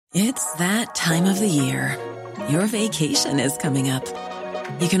It's that time of the year. Your vacation is coming up.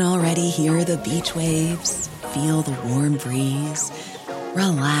 You can already hear the beach waves, feel the warm breeze,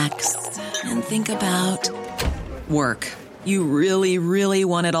 relax, and think about work. You really, really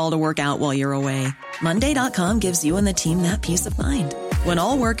want it all to work out while you're away. Monday.com gives you and the team that peace of mind. When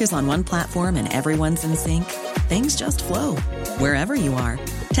all work is on one platform and everyone's in sync, things just flow. Wherever you are,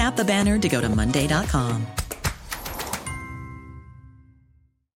 tap the banner to go to Monday.com.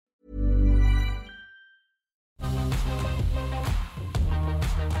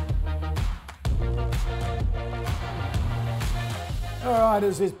 All right,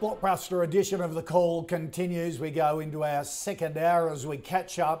 as this blockbuster edition of The Call continues, we go into our second hour as we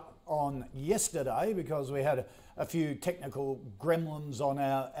catch up on yesterday because we had a few technical gremlins on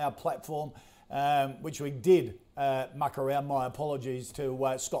our platform, which we did muck around. My apologies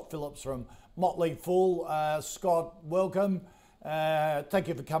to Scott Phillips from Motley Fool. Scott, welcome. Thank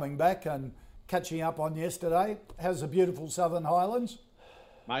you for coming back and catching up on yesterday. How's the beautiful Southern Highlands?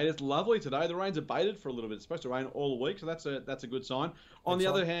 Mate, it's lovely today. The rain's abated for a little bit. It's supposed to rain all week, so that's a good sign. On the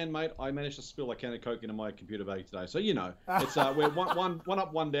other hand, mate, I managed to spill a can of Coke into my computer bag today. So, you know, it's we're one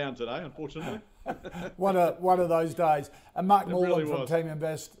up, one down today, unfortunately. one of those days. And Mark Morland really from Team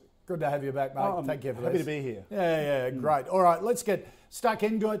Invest, good to have you back, mate. Thank you for happy this. to be here. Yeah, great. All right, let's get stuck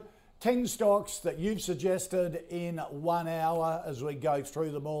into it. 10 stocks that you've suggested in 1 hour as we go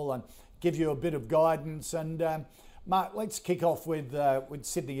through them all and give you a bit of guidance. And Mark, let's kick off with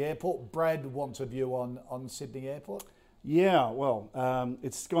Sydney Airport. Brad wants a view on Sydney Airport. Yeah, well,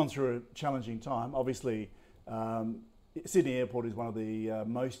 it's gone through a challenging time. Obviously, Sydney Airport is one of the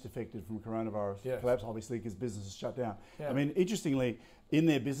most affected from coronavirus collapse, obviously, because business is shut down. Yeah. I mean, interestingly, in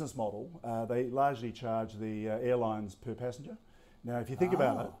their business model, they largely charge the airlines per passenger. Now, if you think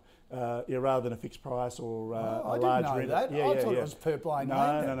about it, rather than a fixed price or a large rent. I thought it was per plane.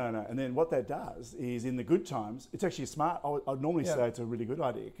 No. And then what that does is in the good times, it's actually smart. I'd normally say it's a really good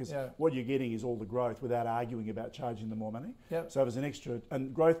idea because what you're getting is all the growth without arguing about charging them more money. Yep. So it was an extra,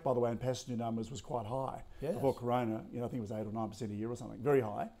 and growth, by the way, in passenger numbers was quite high before Corona. I think it was 8 or 9% a year or something, very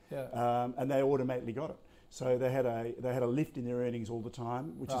high. Yeah. And they automatically got it. So they had a lift in their earnings all the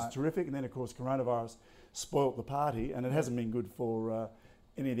time, which is terrific. And then of course coronavirus spoilt the party, and it hasn't been good for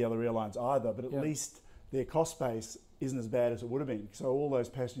any of the other airlines either, but at least their cost base isn't as bad as it would have been. So all those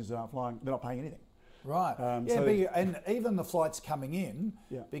passengers that aren't flying, they're not paying anything. Right. And even the flights coming in,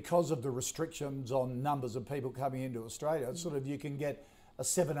 because of the restrictions on numbers of people coming into Australia, it's sort of you can get a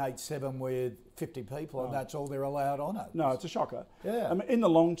 787 with 50 people and that's all they're allowed on it. No, it's a shocker. Yeah. I mean, in the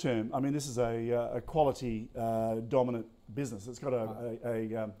long term, I mean, this is a quality dominant business. It's got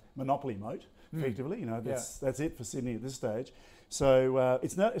a monopoly moat, effectively. You know, that's it for Sydney at this stage. So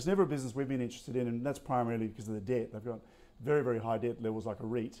it's never a business we've been interested in, and that's primarily because of the debt. They've got very, very high debt levels like a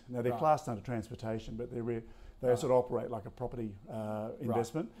REIT. Now, they're classed under transportation, but they sort of operate like a property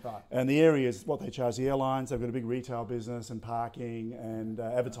investment. Right. And the areas, what they charge the airlines, they've got a big retail business and parking and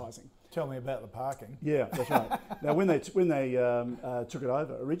advertising. Tell me about the parking. Yeah, that's right. Now, when they took it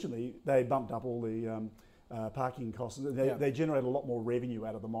over, originally, they bumped up all the parking costs. They generate a lot more revenue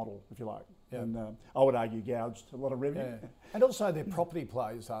out of the model, if you like. Yeah. And I would argue gouged a lot of revenue. Yeah. And also they're property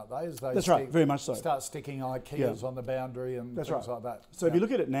plays, aren't they? That's right, very much so. Start sticking IKEAs on the boundary and things like that. So if you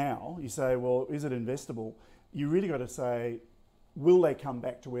look at it now, you say, well, is it investable? You really got to say, will they come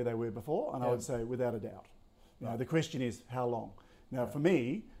back to where they were before? And I would say without a doubt. You know, the question is how long? Now for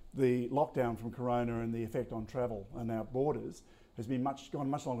me, the lockdown from Corona and the effect on travel and our borders has been gone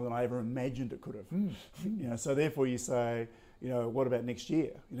much longer than I ever imagined it could have. You know, so therefore you say, you know, what about next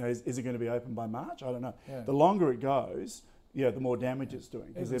year? You know, is it going to be open by March? I don't know. Yeah. The longer it goes, the more damage it's doing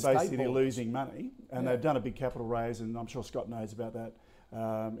because they're basically losing money, and they've done a big capital raise, and I'm sure Scott knows about that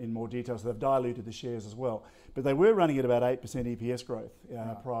in more detail. So they've diluted the shares as well, but they were running at about 8% EPS growth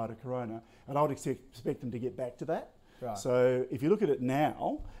prior to Corona, and I would expect them to get back to that. Right. So if you look at it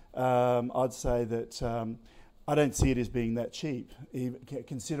now, I'd say that I don't see it as being that cheap,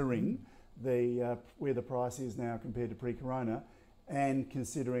 considering where the price is now compared to pre-Corona, and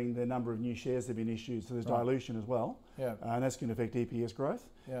considering the number of new shares that have been issued, so there's dilution as well, and that's going to affect EPS growth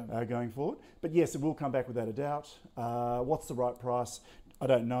going forward. But yes, it will come back without a doubt. What's the right price? I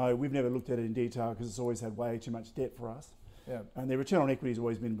don't know. We've never looked at it in detail because it's always had way too much debt for us. Yeah. And their return on equity has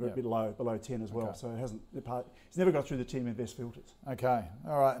always been a bit low, below 10 as well. So it's never got through the Team Invest filters. Okay,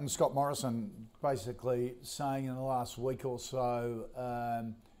 all right. And Scott Morrison basically saying in the last week or so,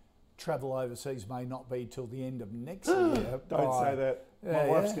 travel overseas may not be till the end of next year. Don't say that.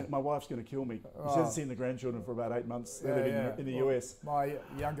 My wife's going to kill me. She hasn't seen the grandchildren for about 8 months. They live in the US. My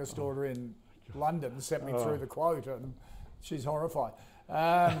youngest daughter in London sent me through the quote, and she's horrified.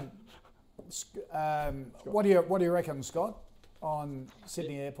 What do you reckon, Scott, on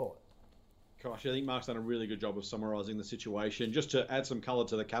Sydney Airport? Gosh, I think Mark's done a really good job of summarising the situation. Just to add some colour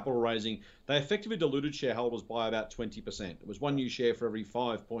to the capital raising, they effectively diluted shareholders by about 20%. It was one new share for every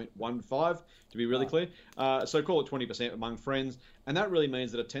 5.15, to be really clear. So call it 20% among friends. And that really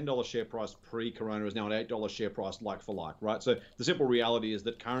means that a $10 share price pre-corona is now an $8 share price like for like, right? So the simple reality is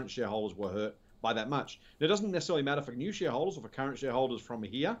that current shareholders were hurt by that much. Now, it doesn't necessarily matter for new shareholders or for current shareholders from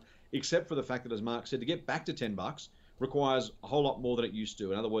here, except for the fact that, as Mark said, to get back to $10 requires a whole lot more than it used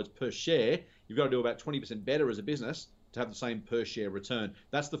to. In other words, per share, you've got to do about 20% better as a business to have the same per share return.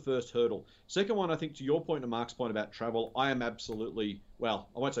 That's the first hurdle. Second one, I think to your point and Mark's point about travel, I am absolutely, well,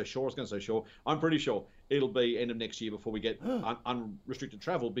 I won't say sure, I was going to say sure. I'm pretty sure it'll be end of next year before we get unrestricted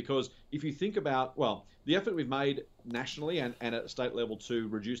travel, because if you think about, well, the effort we've made nationally and at state level to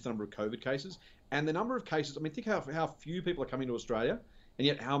reduce the number of COVID cases and the number of cases, I mean, think how few people are coming to Australia, and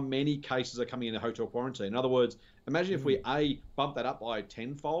yet how many cases are coming in a hotel quarantine. In other words, imagine if we bump that up by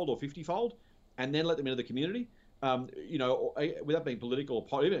 10-fold or 50-fold and then let them into the community, without being political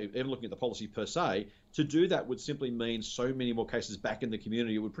or even looking at the policy per se, to do that would simply mean so many more cases back in the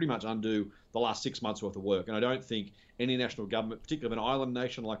community. It would pretty much undo the last 6 months worth of work. And I don't think any national government, particularly of an island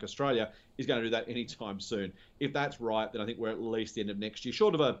nation like Australia, is going to do that anytime soon. If that's right, then I think we're at least the end of next year,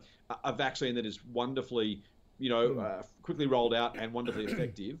 short of a vaccine that is wonderfully quickly rolled out and wonderfully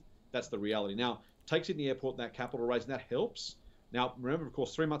effective. That's the reality. Now, take Sydney Airport and that capital raise, and that helps. Now, remember, of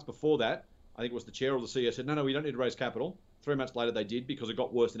course, 3 months before that, I think it was the chair or the CEO said, no, we don't need to raise capital. 3 months later, they did, because it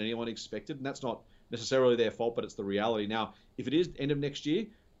got worse than anyone expected. And that's not necessarily their fault, but it's the reality. Now, if it is end of next year,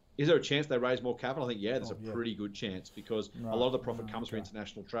 is there a chance they raise more capital? I think, there's a pretty good chance, because a lot of the profit comes from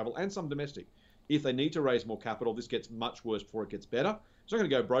international travel and some domestic. If they need to raise more capital, this gets much worse before it gets better. It's not going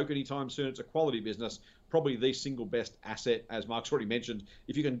to go broke anytime soon. It's a quality business, probably the single best asset, as Mark's already mentioned.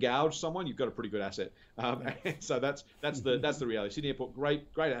 If you can gouge someone, you've got a pretty good asset. And so that's the reality. Sydney Airport, great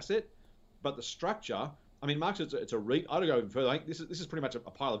asset, but the structure. I mean, Mark said it's a REIT. I'd go even further. I think this is pretty much a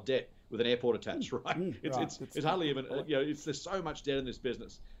pile of debt with an airport attached, right? It's hardly even. There's so much debt in this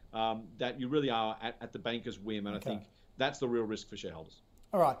business that you really are at the banker's whim, and I think that's the real risk for shareholders.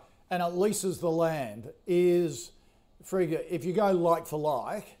 All right, and it leases the land. If you go like for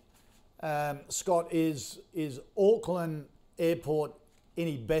like, Scott, is Auckland Airport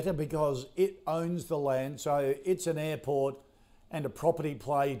any better because it owns the land, so it's an airport and a property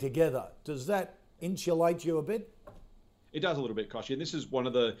play together? Does that insulate you a bit? It does a little bit, Koshi, and this is one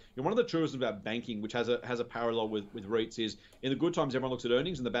of the truisms about banking, which has a parallel with REITs. Is in the good times everyone looks at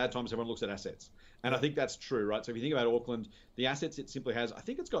earnings, and the bad times everyone looks at assets. And I think that's true, right? So if you think about Auckland, the assets it simply has, I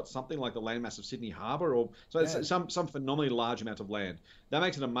think it's got something like the landmass of Sydney Harbour, or it's some phenomenally large amount of land. That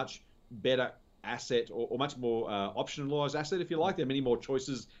makes it a much better asset, or much more optionalised asset, if you like. There are many more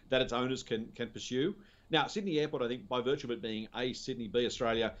choices that its owners can pursue. Now, Sydney Airport, I think, by virtue of it being A, Sydney, B,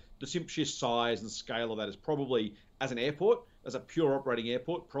 Australia, the sheer size and scale of that is probably, as an airport, as a pure operating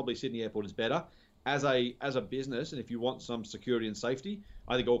airport, probably Sydney Airport is better. As a business, and if you want some security and safety,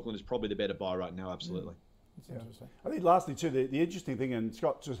 I think Auckland is probably the better buy right now, absolutely. That's interesting. I think lastly too, the interesting thing, and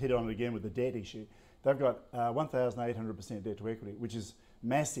Scott just hit on it again with the debt issue, they've got 1,800% debt to equity, which is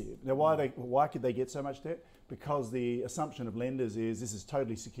massive. Now, why could they get so much debt? Because the assumption of lenders is this is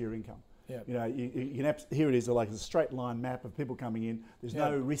totally secure income. Yep. You know, you can here it is, like a straight line map of people coming in. There's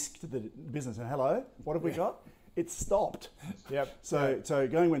no risk to the business. And hello, what have we got? It's stopped. Yep. So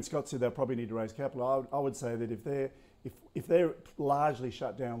going when Scott said they'll probably need to raise capital, I would say that if they're largely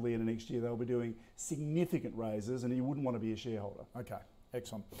shut down later next year, they'll be doing significant raises, and you wouldn't want to be a shareholder. Okay,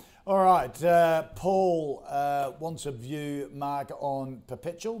 excellent. All right, Paul wants a view, Mark, on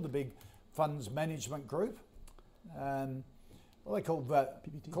Perpetual, the big funds management group. Well, they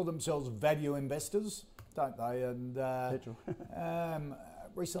call themselves value investors, don't they? And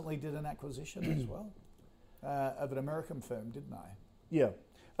recently did an acquisition as well of an American firm, didn't they? Yeah.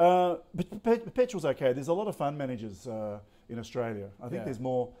 But Perpetual's okay. There's a lot of fund managers in Australia. I think there's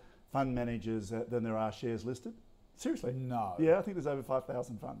more fund managers than there are shares listed. Seriously? No. Yeah, I think there's over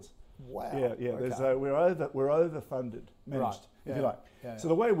 5,000 funds. Wow. Yeah. Okay. There's we're overfunded, managed, if you like. Yeah. So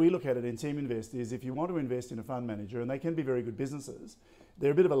the way we look at it in Team Invest is if you want to invest in a fund manager, and they can be very good businesses, they're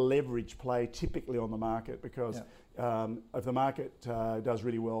a bit of a leverage play typically on the market, because if the market does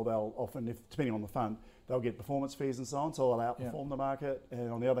really well, they'll often, depending on the fund, they'll get performance fees and so on, so they'll outperform the market.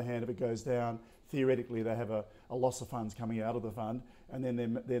 And on the other hand, if it goes down, theoretically they have a loss of funds coming out of the fund, and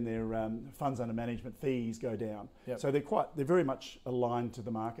then their funds under management fees go down. Yep. So they're very much aligned to the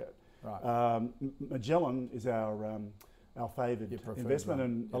market. Right. Magellan is our our favoured preferred investment, one.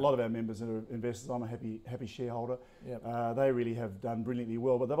 and a lot of our members are investors. I'm a happy shareholder. Yep. They really have done brilliantly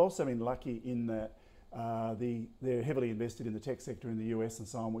well, but they've also been lucky in that they're heavily invested in the tech sector in the US and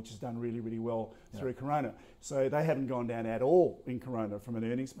so on, which has done really, really well through Corona. So they haven't gone down at all in Corona from an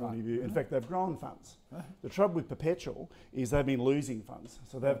earnings point of view. In fact, they've grown funds. The trouble with Perpetual is they've been losing funds,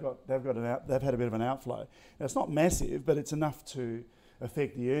 so they've had a bit of an outflow. Now, it's not massive, but it's enough to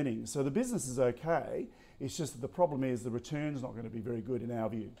affect the earnings. So the business is okay. It's just that the problem is the return's not going to be very good in our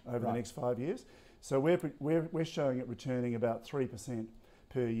view over the next 5 years. So we're showing it returning about 3%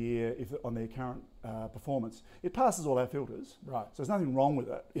 per year on their current performance. It passes all our filters, right? So there's nothing wrong with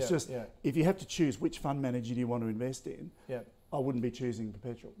it. It's just if you have to choose which fund manager do you want to invest in, I wouldn't be choosing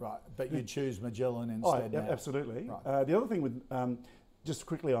Perpetual. Right, but you'd choose Magellan instead. Oh, absolutely. Right. The other thing with just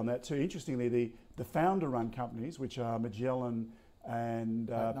quickly on that too, interestingly, the founder-run companies, which are Magellan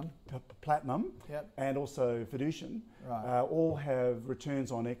and Platinum and also Fiducian, all have returns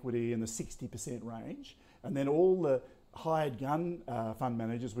on equity in the 60% range, and then all the hired gun fund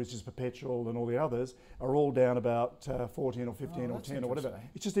managers, which is Perpetual and all the others, are all down about 14 or 15 or 10 or whatever.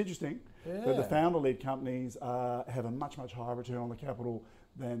 It's just interesting that the founder-led companies have a much higher return on the capital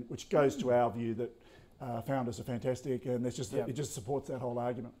than, which goes to our view that founders are fantastic, and it's just it just supports that whole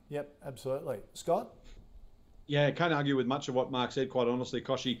argument. Yep, absolutely. Scott? Yeah, I can't argue with much of what Mark said, quite honestly,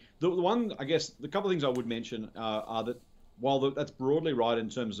 Koshi. The one, I guess, the couple of things I would mention are that while that's broadly right in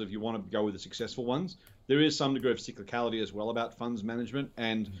terms of you want to go with the successful ones, there is some degree of cyclicality as well about funds management.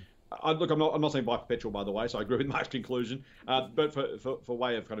 And look, I'm not saying buy Perpetual, by the way, so I agree with Mark's conclusion. But for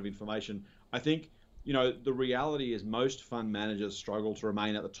way of kind of information, I think, the reality is most fund managers struggle to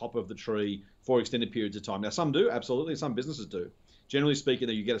remain at the top of the tree for extended periods of time. Now, some do, absolutely, some businesses do. Generally speaking,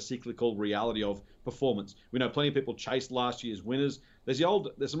 you get a cyclical reality of performance. We know plenty of people chased last year's winners. There's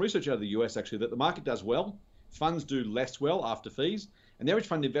some research out of the US, actually, that the market does well. Funds do less well after fees. And the average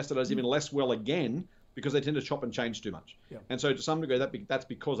fund investor does even less well again because they tend to chop and change too much. Yeah. And so to some degree, that's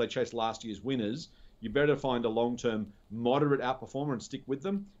because they chased last year's winners. You better find a long-term moderate outperformer and stick with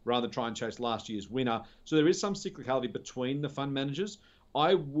them rather than try and chase last year's winner. So there is some cyclicality between the fund managers.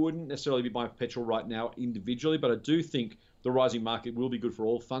 I wouldn't necessarily be buying Perpetual right now individually, but I do think the rising market will be good for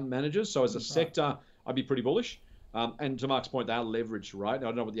all fund managers. So as a sector, I'd be pretty bullish. And to Mark's point, they are leveraged, right? I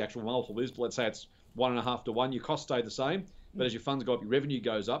don't know what the actual multiple is, but let's say it's 1.5 to 1. Your costs stay the same, but as your funds go up, your revenue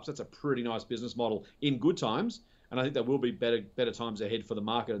goes up. So that's a pretty nice business model in good times. And I think there will be better times ahead for the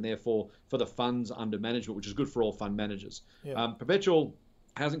market and therefore for the funds under management, which is good for all fund managers. Yeah. Perpetual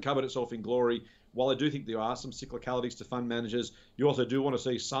hasn't covered itself in glory. While I do think there are some cyclicalities to fund managers, you also do want to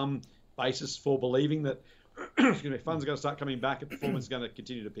see some basis for believing that funds are going to start coming back and performance is going to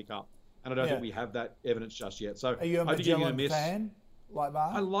continue to pick up. And I don't think we have that evidence just yet. So are you a Magellan fan? Like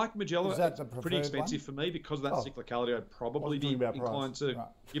Mark? I like Magellan. It's pretty expensive for me because of that cyclicality. I'd probably be inclined to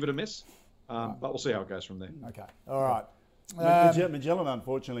give it a miss. But we'll see how it goes from there. Okay. All right. Magellan,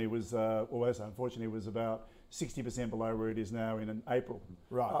 unfortunately, was about 60% below where it is now in April.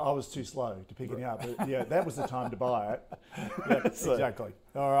 Right. I was too slow to pick it up. But yeah, that was the time to buy it. Exactly.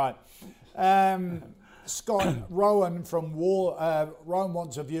 All right. Scott, Rowan from Rowan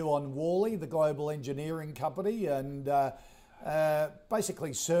wants a view on Worley, the global engineering company, and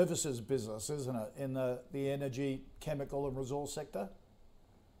basically services business, isn't it, in the energy, chemical and resource sector?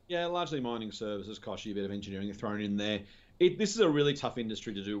 Yeah, largely mining services, Koshi, a bit of engineering thrown in there. This is a really tough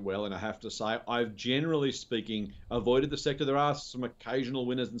industry to do well, and I have to say, I've generally speaking avoided the sector. There are some occasional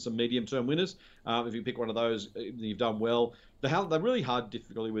winners and some medium-term winners. If you pick one of those, you've done well. The really hard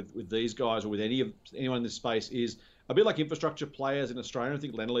difficulty with these guys or with anyone in this space is a bit like infrastructure players in Australia. I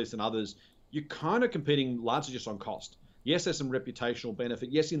think Lendlease and others, you're kind of competing largely just on cost. Yes, there's some reputational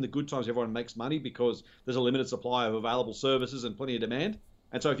benefit. Yes, in the good times, everyone makes money because there's a limited supply of available services and plenty of demand.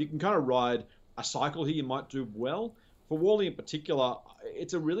 And so if you can kind of ride a cycle here, you might do well. For Worley in particular,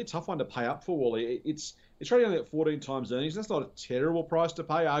 it's a really tough one to pay up for Worley. It's trading only at 14 times earnings. That's not a terrible price to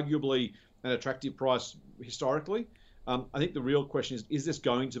pay, arguably an attractive price historically. I think the real question is this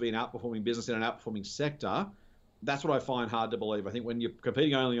going to be an outperforming business in an outperforming sector? That's what I find hard to believe. I think when you're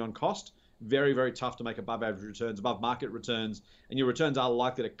competing only on cost, very, very tough to make above average returns, above market returns, and your returns are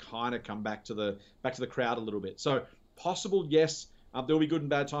likely to kind of come back to the crowd a little bit. So possible, yes. There will be good and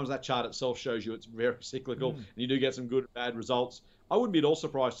bad times. That chart itself shows you it's very cyclical, and you do get some good and bad results. I wouldn't be at all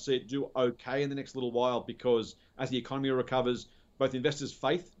surprised to see it do okay in the next little while because as the economy recovers, both investors'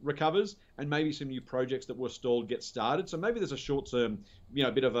 faith recovers, and maybe some new projects that were stalled get started. So maybe there's a short-term,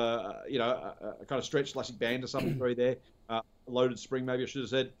 bit of a kind of stretched elastic band or something through there, loaded spring maybe I should have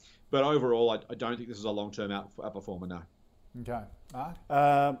said. But overall, I don't think this is a long-term outperformer, no. Okay.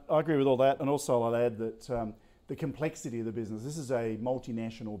 I agree with all that, and also I'll add that the complexity of the business. This is a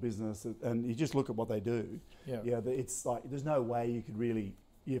multinational business, and you just look at what they do. It's like there's no way you could really.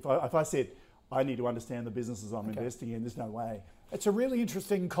 If I said I need to understand the businesses I'm investing in, there's no way. It's a really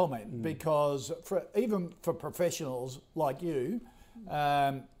interesting comment because even for professionals like you,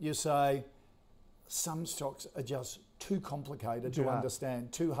 you say some stocks are just too complicated to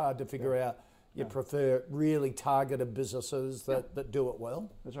understand, too hard to figure out. You prefer really targeted businesses that do it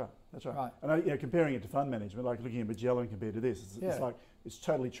well. That's right. And comparing it to fund management, like looking at Magellan compared to this, it's like it's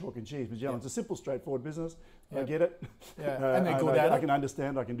totally chalk and cheese. Magellan's a simple, straightforward business. I get it. And they're good at it. I can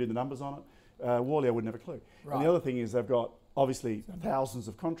understand. I can do the numbers on it. Worley, I wouldn't have a clue. Right. And the other thing is they've got obviously thousands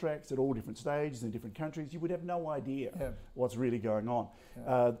of contracts at all different stages in different countries. You would have no idea what's really going on.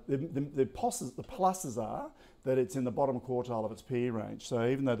 The pluses are that it's in the bottom quartile of its PE range. So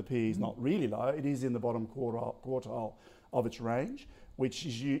even though the PE is not really low, it is in the bottom quartile of its range, which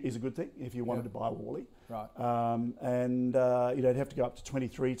is a good thing if you wanted to buy Worley. Right. You'd have to go up to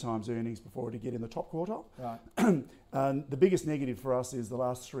 23 times earnings before it would get in the top quartile. Right. And the biggest negative for us is the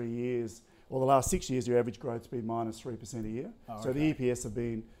last 3 years, or the last 6 years, your average growth's been minus 3% a year. So the EPS have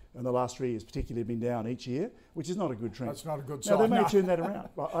been, in the last 3 years particularly, been down each year, which is not a good trend. That's not a good sign. Now, they may turn that around.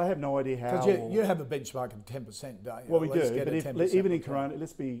 I have no idea how. Because you have a benchmark of 10%, don't you? Well, we do, but even in Corona,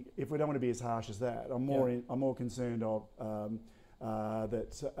 if we don't want to be as harsh as that, I'm more concerned of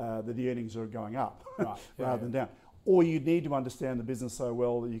that the earnings are going up rather than down. Or you need to understand the business so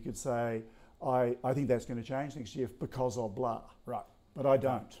well that you could say, I think that's going to change next year because of blah. Right. But I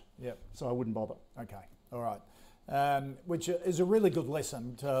don't. Yep. So I wouldn't bother. Okay. All right. Which is a really good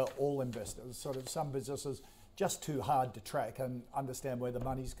lesson to all investors. Sort of some businesses just too hard to track and understand where the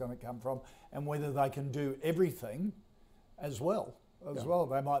money's going to come from and whether they can do everything as well.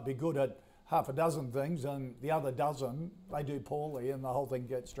 They might be good at half a dozen things and the other dozen they do poorly and the whole thing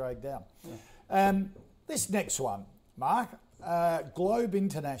gets dragged down. This next one, Mark, Globe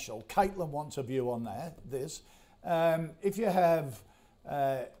International. Caitlin wants a view on this. If you have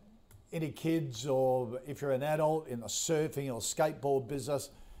any kids or if you're an adult in the surfing or skateboard business,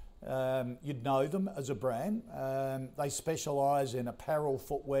 you'd know them as a brand. They specialise in apparel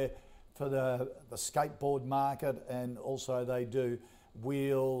footwear for the skateboard market, and also they do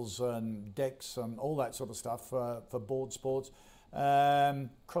wheels and decks and all that sort of stuff for board sports.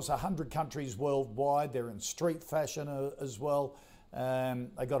 Across 100 countries worldwide. They're in street fashion as well.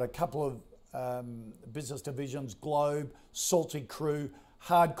 They got a couple of business divisions: Globe, Salty Crew,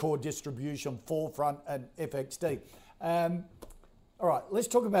 Hardcore Distribution, Forefront, and FXD. All right, let's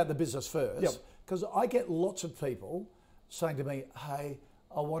talk about the business first, because I get lots of people saying to me, hey,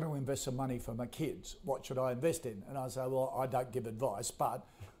 I want to invest some money for my kids. What should I invest in? And I say, well, I don't give advice, but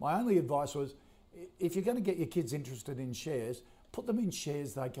my only advice was, if you're going to get your kids interested in shares, put them in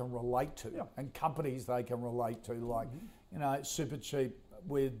shares they can relate to and companies they can relate to, like, Supercheap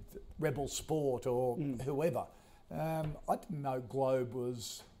with Rebel Sport or whoever. I didn't know Globe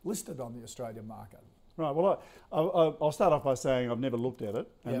was listed on the Australian market. Right, well, I'll start off by saying I've never looked at it,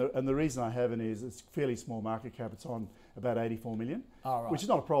 and the reason I haven't is it's fairly small market cap. It's on about 84 million, which is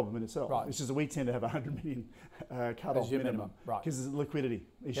not a problem in itself. It's just that we tend to have 100 million cut-off minimum, because there's liquidity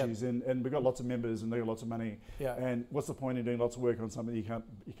issues, and we've got lots of members and they've got lots of money, and what's the point in doing lots of work on something you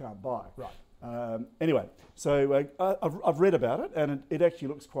can't buy? Anyway, so I've read about it, and it actually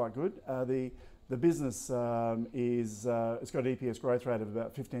looks quite good. The business it's got an EPS growth rate of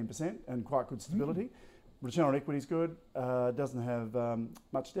about 15% and quite good stability. Return on equity is good. Doesn't have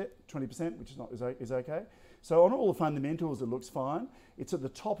much debt, 20%, which is okay. So on all the fundamentals, it looks fine. It's at the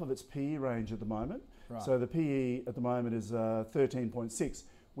top of its PE range at the moment. So the PE at the moment is 13.6,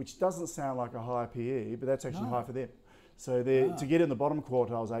 which doesn't sound like a high PE, but that's actually high for them. So to get in the bottom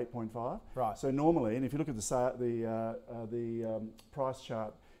quartile is 8.5. So normally, and if you look at the price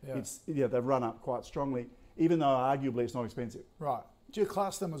chart, they've run up quite strongly, even though arguably it's not expensive. Right. Do you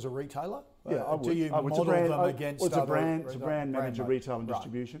class them as a retailer? Yeah, I would. Do you model them against it's a brand manager, retail and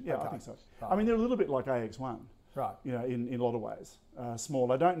distribution. Yeah, I think so. I mean, they're a little bit like AX1. In a lot of ways.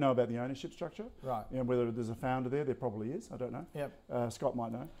 Small. I don't know about the ownership structure. Whether there's a founder there probably is. I don't know. Scott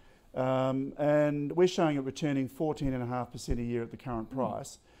might know. And we're showing it returning 14.5% a year at the current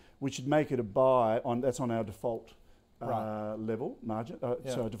price, which would make it a buy that's on our default level margin.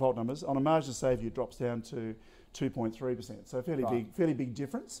 So default numbers. On a margin save, it drops down to 2.3%. So fairly big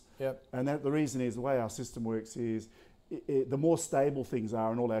difference. And the reason is the way our system works is the more stable things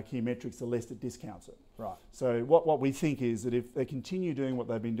are in all our key metrics, the less it discounts it. So what we think is that if they continue doing what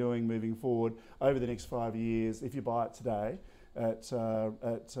they've been doing moving forward over the next 5 years, if you buy it today, at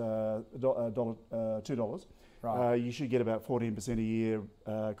 $2, Right. you should get about 14% a year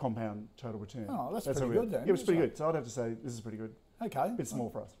compound total return. Oh, that's pretty good then. Yeah, it's pretty good. So I'd have to say this is pretty good. Okay. A bit small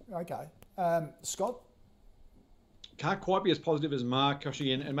for us. Okay. Scott? Can't quite be as positive as Mark,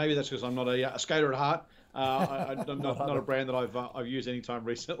 and maybe that's because I'm not a skater at heart. I'm not a brand that I've used any time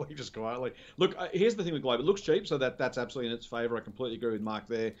recently, just quietly. Look, here's the thing with Globe. It looks cheap, so that's absolutely in its favour. I completely agree with Mark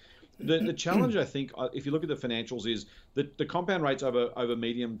there. The challenge, I think, if you look at the financials, is that the compound rates over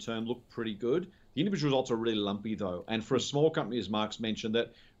medium term look pretty good. The individual results are really lumpy, though. And for a small company, as Mark's mentioned,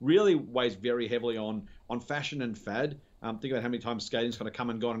 that really weighs very heavily on fashion and fad. Think about how many times skating's kind of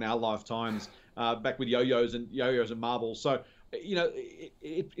come and gone in our lifetimes, back with yo-yos and marbles. So,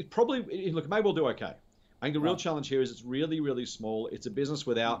 it probably, look, it may well do okay. I think the real challenge here is it's really, really small. It's a business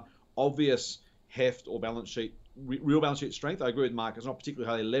without obvious heft or real balance sheet strength. I agree with Mark. It's not particularly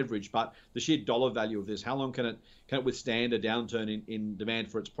highly leveraged, but the sheer dollar value of this, how long can it withstand a downturn in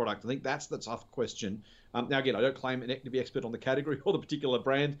demand for its product? I think that's the tough question. Now, again, I don't claim to be expert on the category or the particular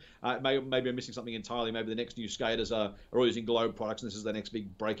brand. Maybe I'm missing something entirely. Maybe the next new skaters are all using Globe products, and this is the next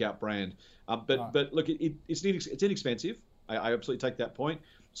big breakout brand. But look, it's inexpensive. I absolutely take that point.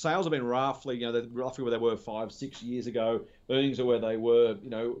 Sales have been roughly where they were 5-6 years ago. Earnings are where they were, a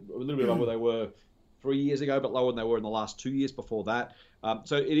little bit above where they were 3 years ago, but lower than they were in the last 2 years before that.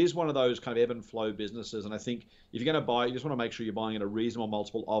 So it is one of those kind of ebb and flow businesses. And I think if you're going to buy, you just want to make sure you're buying at a reasonable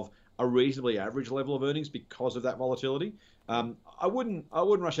multiple of a reasonably average level of earnings because of that volatility. I wouldn't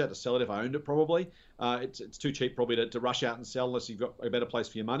rush out to sell it if I owned it, probably. It's too cheap probably to rush out and sell unless you've got a better place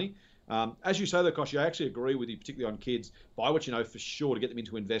for your money. As you say, though, Koshi, I actually agree with you, particularly on kids. Buy what you know for sure to get them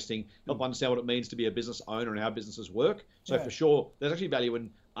into investing, help them understand what it means to be a business owner and how businesses work. So for sure, there's actually value in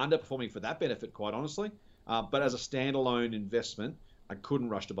underperforming for that benefit, quite honestly. But as a standalone investment, I couldn't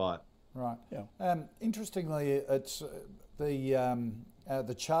rush to buy it. Right. Yeah. Interestingly, it's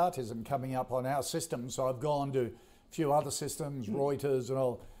the chart isn't coming up on our system, so I've gone to a few other systems, Reuters and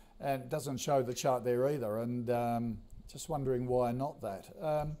all, and it doesn't show the chart there either. And just wondering why not that.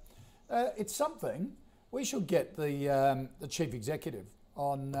 It's something we should get the chief executive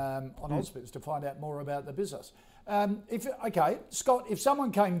on Ausbiz to find out more about the business. Scott, if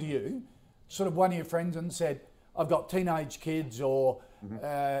someone came to you, sort of one of your friends, and said, "I've got teenage kids or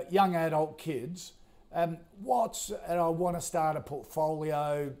young adult kids, and I want to start a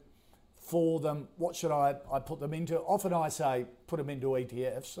portfolio for them. What should I put them into?" Often I say put them into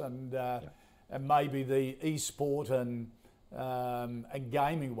ETFs and maybe the e-sport and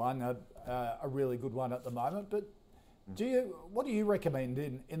gaming one are a really good one at the moment. But what do you recommend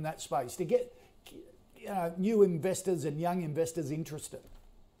in that space to get new investors and young investors interested?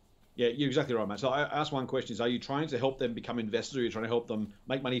 Yeah, you're exactly right, mate. So I asked one question: are you trying to help them become investors, or are you trying to help them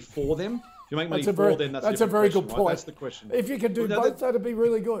make money for them? If you make money for them, that's a very good point. Right? That's the question. If you could do both, that'd be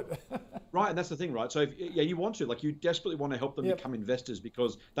really good. Right, and that's the thing, right? So you want to, you desperately want to help them become investors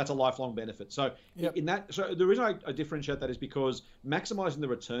because that's a lifelong benefit. So so the reason I differentiate that is because maximizing the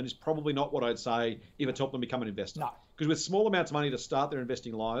return is probably not what I'd say if it's help them become an investor. No. Because with small amounts of money to start their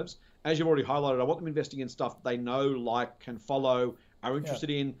investing lives, as you've already highlighted, I want them investing in stuff they know, like, can follow, are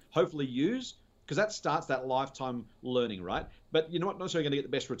interested in, hopefully use, because that starts that lifetime learning, right? But you're not necessarily going to get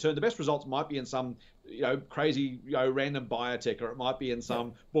the best return. The best results might be in some, crazy, random biotech, or it might be in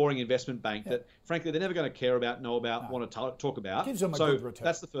some boring investment bank that, frankly, they're never going to care about, know about, want to talk about. Gives them a good return.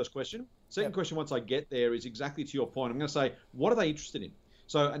 That's the first question. Second question, once I get there, is exactly to your point. I'm going to say, what are they interested in?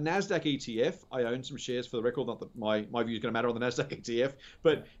 So a NASDAQ ETF, I own some shares for the record, not that my view is going to matter on the NASDAQ ETF,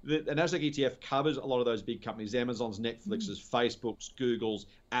 but the NASDAQ ETF covers a lot of those big companies, Amazon's, Netflix's, Facebook's, Google's,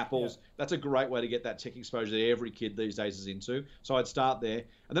 Apple's. That's a great way to get that tech exposure that every kid these days is into. So I'd start there.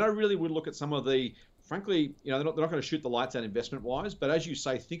 And then I really would look at some of the, frankly, they're not going to shoot the lights out investment-wise, but as you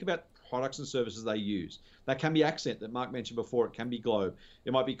say, think about products and services they use. That can be Accent that Mark mentioned before. It can be Globe.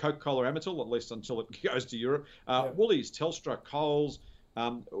 It might be Coca-Cola Amatil, at least until it goes to Europe. Woolies, Telstra, Coles,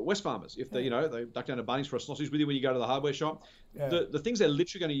 Wesfarmers, if they they duck down to Bunnings for a sausage with you when you go to the hardware shop. The things they're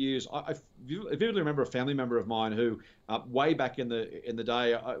literally going to use. I vividly remember a family member of mine who, way back in the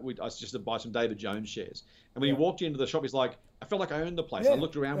day, I suggested to buy some David Jones shares, and when he walked into the shop, he's like, I felt like I owned the place. I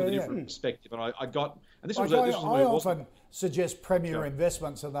looked around with a different perspective, and I got. And this was. I often suggest Premier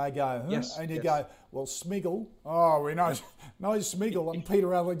Investments, and they go, and you go, well, Smiggle. Oh, we know Smiggle and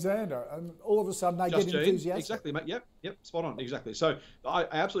Peter Alexander, and all of a sudden they get enthusiastic. Exactly, mate. Yep, spot on. Exactly. So I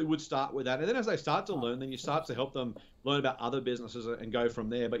absolutely would start with that, and then as they start to learn, then you start to help them learn about other businesses and go from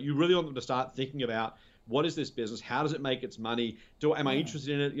there. But you really want them to start thinking about, what is this business? How does it make its money? Am I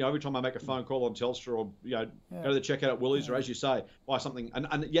interested in it? Every time I make a phone call on Telstra, or go to the checkout at Woolies, or as you say, buy something,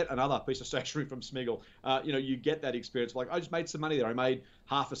 and yet another piece of stationery from Smiggle. You get that experience. Like, I just made some money there. I made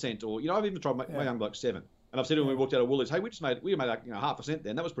 0.5 cent, or I've even tried my young bloke 7. And I've said to him when we walked out of Woolies, hey, we made like 0.5 cent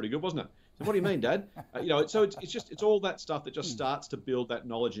then. That was pretty good, wasn't it? So what do you mean, Dad? So it's all that stuff that just starts to build that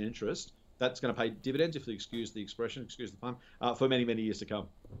knowledge and interest. That's going to pay dividends, if you excuse the expression, excuse the pun, for many, many years to come.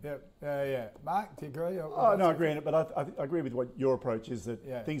 Yeah. Mark, do you agree? No, I agree in it, but I agree with what your approach is,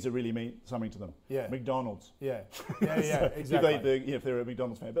 that things that really mean something to them. Yeah. McDonald's. Yeah, So exactly. if they're a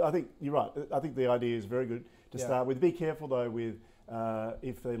McDonald's fan. But I think you're right. I think the idea is very good to start with. Be careful, though, with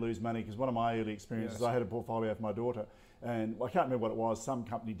if they lose money, because one of my early experiences, I had a portfolio for my daughter, and I can't remember what it was. Some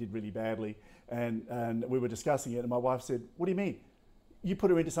company did really badly, and we were discussing it, and my wife said, what do you mean? You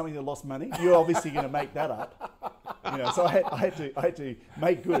put her into something that lost money, you're obviously going to make that up. So I had to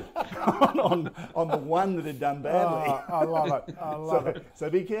make good on the one that had done badly. I love it. So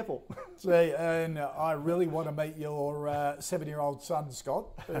be careful. See, and I really want to meet your 7-year-old son, Scott.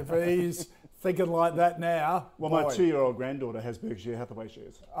 If he's thinking like that now. Well, my 2-year-old granddaughter has Berkshire Hathaway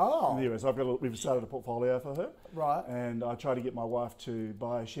shares. Oh. In the US. We've started a portfolio for her. Right. And I try to get my wife to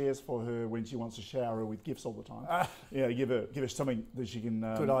buy shares for her when she wants to shower her with gifts all the time. Give her something that she can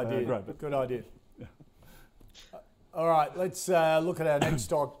Good idea. grow. Good idea. All right, let's look at our next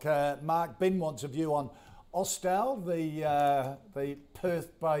stock. Mark, Ben wants a view on Austal, the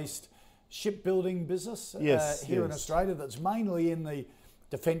Perth-based shipbuilding business here in Australia that's mainly in the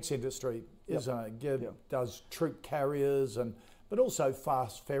defence industry, isn't it? Does troop carriers but also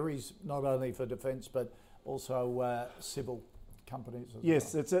fast ferries, not only for defence but also civil companies as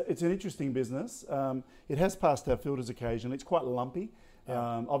well. It's an interesting business. It has passed our filters occasionally. It's quite lumpy.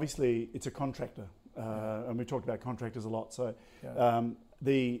 Obviously, it's a contractor, and we talked about contractors a lot. So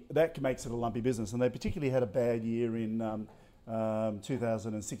that makes it a lumpy business, and they particularly had a bad year in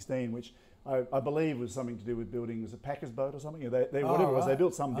 2016, which I believe was something to do with building, was a Packers boat or something. Whatever it was, they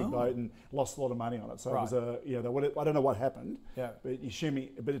built some big boat and lost a lot of money on it. So it was I don't know what happened, but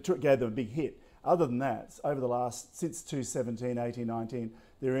it gave them a big hit. Other than that, since 2017, 18, 19,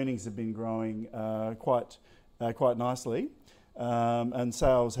 their earnings have been growing quite nicely, and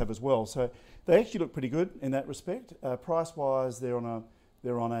sales have as well. So they actually look pretty good in that respect. Price-wise, they're on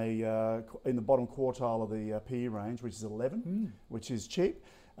in the bottom quartile of the PE range, which is 11, which is cheap.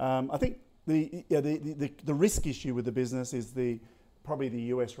 I think the risk issue with the business is probably the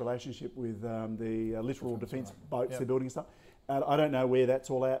US relationship with the littoral defence boats they're building and stuff. I don't know where that's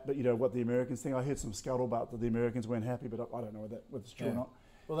all at, but what the Americans think. I heard some scuttlebutt that the Americans weren't happy, but I don't know whether it's true or not.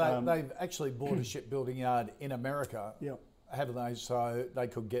 Well, they've actually bought a shipbuilding yard in America, haven't they? So they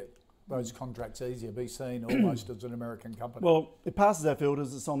could get those contracts easier, be seen almost as an American company. Well, it passes our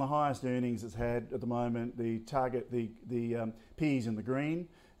filters. It's on the highest earnings it's had at the moment. The target, the PE's in the green,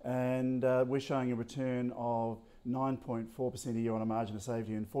 and we're showing a return of 9.4% a year on a margin of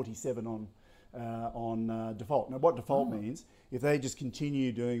safety and 47 on default. Now, what default means, if they just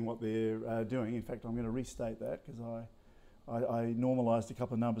continue doing what they're doing, in fact, I'm going to restate that because I normalised a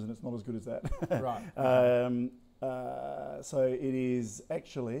couple of numbers and it's not as good as that. Right. So it is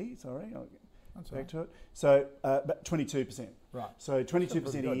actually, back to it. So about 22%. Right. So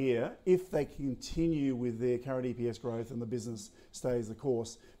 22% a year if they continue with their current EPS growth and the business stays the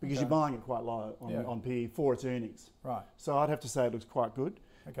course, because you're buying it quite low on PE for its earnings. Right. So I'd have to say it looks quite good.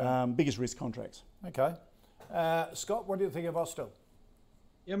 Okay. Biggest risk contracts. Okay. Scott, what do you think of Austal?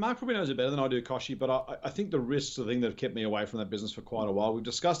 Yeah, Mark probably knows it better than I do, Koshi, but I think the risks are the thing that have kept me away from that business for quite a while. We've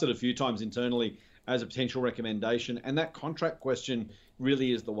discussed it a few times internally as a potential recommendation, and that contract question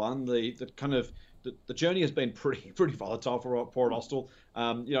really is the one. The journey has been pretty volatile for Port Austal.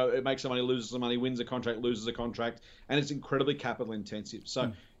 It makes some money, loses some money, wins a contract, loses a contract, and it's incredibly capital intensive.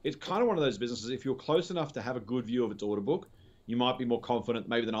 So it's kind of one of those businesses, if you're close enough to have a good view of its order book, you might be more confident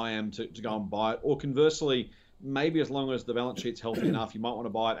maybe than I am to go and buy it. Or conversely, maybe as long as the balance sheet's healthy enough, you might want to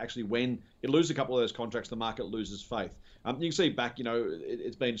buy it actually when it loses a couple of those contracts, the market loses faith. You can see back,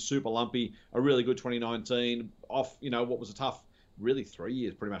 it's been super lumpy, a really good 2019, off, what was a tough, really 3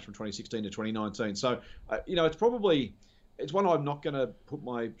 years pretty much from 2016 to 2019. So, it's one I'm not going to put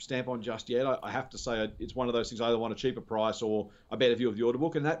my stamp on just yet. I have to say it's one of those things I either want a cheaper price or a better view of the order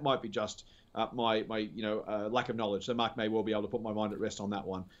book, and that might be just my lack of knowledge. So Mark may well be able to put my mind at rest on that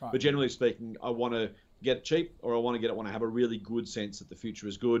one. Right. But generally speaking, I want to get it cheap, or I want to get it when I have a really good sense that the future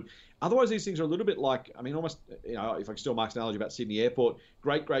is good. Otherwise, these things are a little bit like, almost, if I can steal Mark's analogy about Sydney Airport,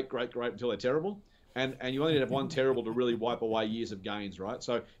 great until they're terrible. And you only need to have one terrible to really wipe away years of gains, right?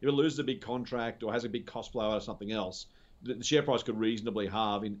 So if it loses a big contract or has a big cost blowout or something else, the share price could reasonably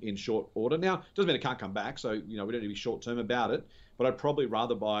halve in short order. Now, it doesn't mean it can't come back, so we don't need to be short-term about it, but I'd probably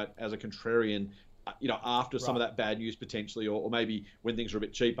rather buy it as a contrarian after some of that bad news potentially, or maybe when things are a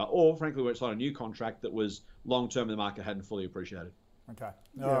bit cheaper, or frankly when it's on a new contract that was long-term in the market hadn't fully appreciated. Okay.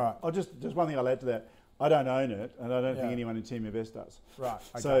 Yeah. All right. I'll just one thing I'll add to that. I don't own it, and I don't think anyone in Team Invest does. Right.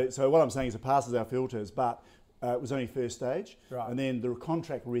 Okay. So what I'm saying is it passes our filters, but it was only first stage, Right. and then the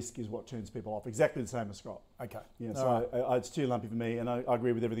contract risk is what turns people off. Exactly the same as Scott. Okay. Yeah. All So it's too lumpy for me, and I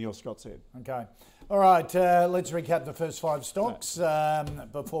agree with everything else Scott said. Okay. All right, let's recap the first 5 stocks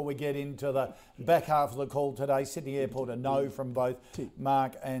before we get into the back half of the call today. Sydney Airport, a no from both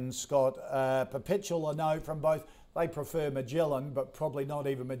Mark and Scott. Perpetual, a no from both. They prefer Magellan, but probably not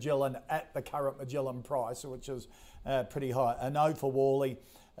even Magellan at the current Magellan price, which is pretty high. A no for Worley.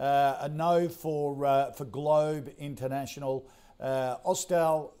 A no for Globe International.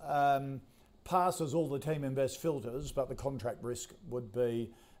 Austal passes all the Team Invest filters, but the contract risk would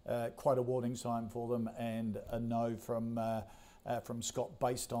be quite a warning sign for them, and a no from Scott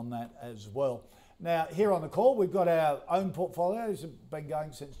based on that as well. Now, here on the call, we've got our own portfolios. It's been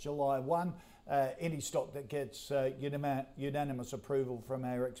going since July 1. Any stock that gets unanimous approval from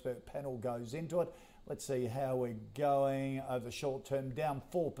our expert panel goes into it. Let's see how we're going over short term. Down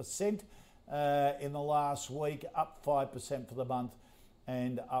 4% in the last week, up 5% for the month,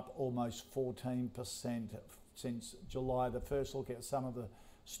 and up almost 14% since July the 1st. Look at some of the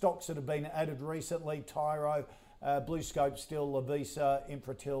stocks that have been added recently. Tyro, BlueScope Steel, Lavisa,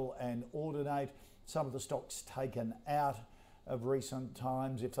 Infratil and Audinate. Some of the stocks taken out of recent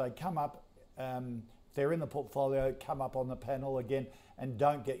times. If they come up, they're in the portfolio, come up on the panel again and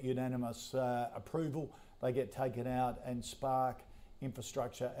don't get unanimous approval, they get taken out, and Spark,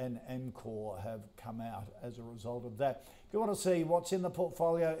 Infrastructure and Amcor have come out as a result of that. If you want to see what's in the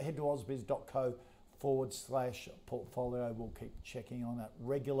portfolio, head to ausbiz.co/portfolio. We'll keep checking on that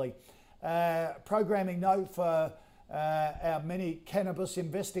regularly. Programming note for our many cannabis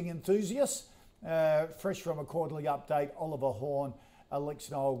investing enthusiasts. Fresh from a quarterly update, Oliver Horn,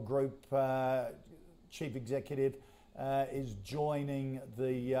 Elixir Group Chief Executive, is joining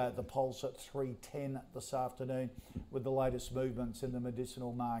the pulse at 3:10 this afternoon with the latest movements in the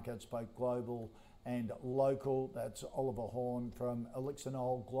medicinal markets, both global and local. That's Oliver Horn from Elixir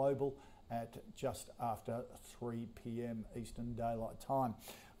Global at just after 3 p.m. Eastern Daylight Time.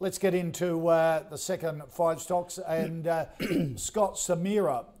 Let's get into the second 5 stocks, and Scott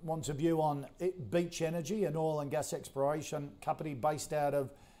Samira wants a view on Beach Energy, an oil and gas exploration company based out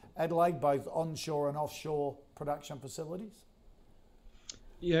of Adelaide, both onshore and offshore production facilities.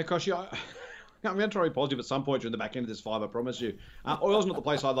 Yeah, Koshi, I'm going to try to be positive at some point during the back end of this 5, I promise you. Oil's not the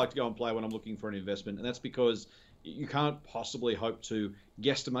place I'd like to go and play when I'm looking for an investment, and that's because you can't possibly hope to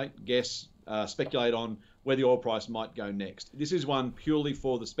guess, speculate on where the oil price might go next. This is one purely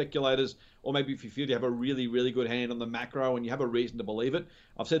for the speculators, or maybe if you feel you have a really, really good hand on the macro and you have a reason to believe it.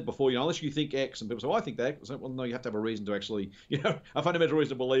 I've said before, unless you think X, and people say, well, I think that. I say, well, no, you have to have a reason to actually, a fundamental reason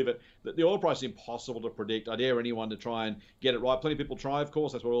to believe it. The oil price is impossible to predict. I dare anyone to try and get it right. Plenty of people try, of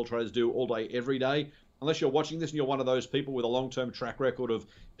course. That's what oil traders do all day, every day. Unless you're watching this and you're one of those people with a long-term track record of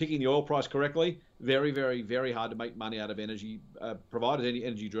picking the oil price correctly, very, very, very hard to make money out of energy providers, any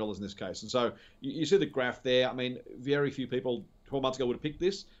energy drillers in this case. And so you see the graph there. I mean, very few people 12 months ago would have picked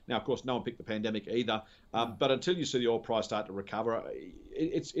this. Now, of course, no one picked the pandemic either. But until you see the oil price start to recover,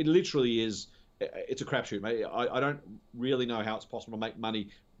 it literally is, it's a crapshoot, mate. I don't really know how it's possible to make money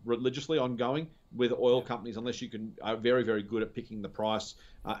religiously ongoing with oil companies unless you are very, very good at picking the price.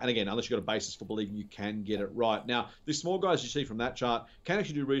 And again, unless you've got a basis for believing you can get it right. Now, the small guys you see from that chart can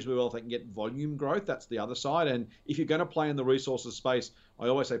actually do reasonably well if they can get volume growth. That's the other side. And if you're going to play in the resources space, I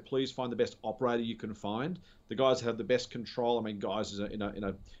always say, please find the best operator you can find. The guys that have the best control, I mean, guys in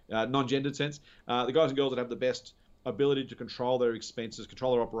a non-gendered sense, the guys and girls that have the best ability to control their expenses,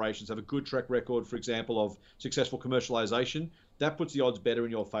 control their operations, have a good track record, for example, of successful commercialization, that puts the odds better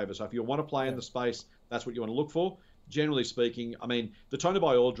in your favor. So if you want to play in the space, that's what you want to look for. Generally speaking, I mean, the time to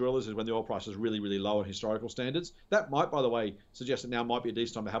buy oil drillers is when the oil price is really, really low at historical standards. That might, by the way, suggest that now might be a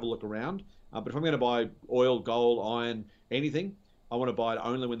decent time to have a look around. But if I'm going to buy oil, gold, iron, anything, I want to buy it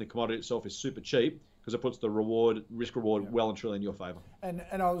only when the commodity itself is super cheap, because it puts the risk reward well and truly in your favor. And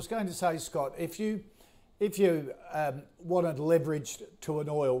I was going to say, Scott, if you wanted leverage to an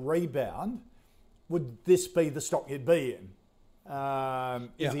oil rebound, would this be the stock you'd be in?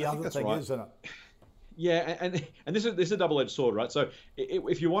 Is the other thing, right, isn't it? Yeah, and this is a double-edged sword, right? So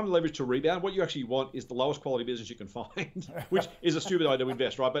if you want leverage to rebound, what you actually want is the lowest quality business you can find, which is a stupid idea to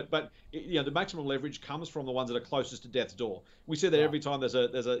invest, right? But the maximum leverage comes from the ones that are closest to death's door. We see that every time there's a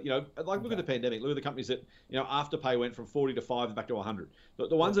look at the pandemic. Look at the companies that Afterpay went from 40 to 5 back to 100.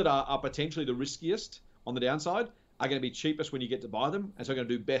 The ones that are potentially the riskiest on the downside are going to be cheapest when you get to buy them, and so are going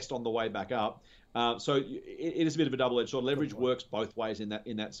to do best on the way back up. So it is a bit of a double-edged sword. Leverage works both ways in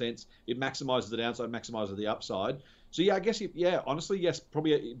that sense. It maximises the downside, maximises the upside. So yeah, I guess honestly, yes,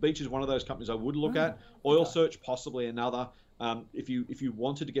 probably Beach is one of those companies I would look at. Oil Search possibly another. If you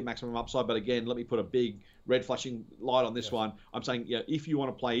wanted to get maximum upside, but again, let me put a big red flashing light on this one. I'm saying, if you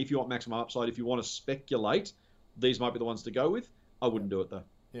want to play, if you want maximum upside, if you want to speculate, these might be the ones to go with. I wouldn't do it though.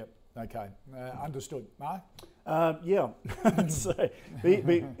 Yep. Okay. Understood. Mark? Yeah. So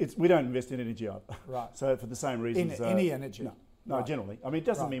we don't invest in energy either. Right. So for the same reasons. Any energy? No, right. Generally. I mean, it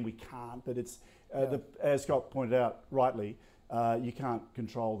doesn't mean we can't, but it's as Scott pointed out rightly. You can't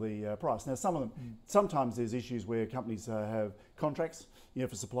control the price. Now, sometimes there's issues where companies have contracts,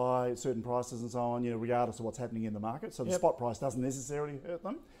 for supply at certain prices and so on, regardless of what's happening in the market. So the spot price doesn't necessarily hurt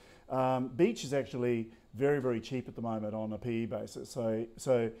them. Beach is actually very, very cheap at the moment on a PE basis. So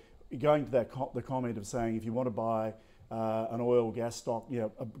going to the comment of saying if you want to buy an oil gas stock,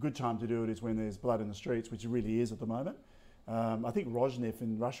 a good time to do it is when there's blood in the streets, which it really is at the moment. I think Rosneft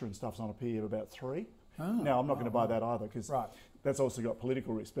in Russia and stuff's on a PE of about 3. Now, I'm not going to buy that either because that's also got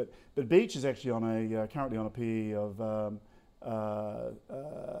political risk. But Beach is actually currently on a PE of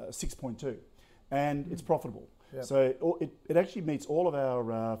 6.2, and it's profitable. Yep. So it actually meets all of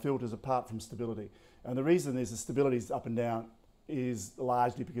our filters apart from stability. And the reason is the stability is up and down is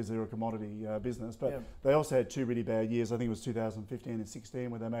largely because they're a commodity business. But they also had 2 really bad years. I think it was 2015 and 16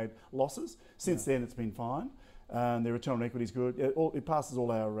 where they made losses. Since then, it's been fine. Their return on equity is good. It passes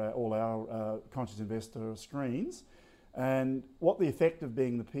all our conscious investor screens. And what the effect of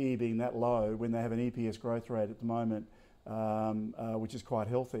being the PE being that low when they have an EPS growth rate at the moment, which is quite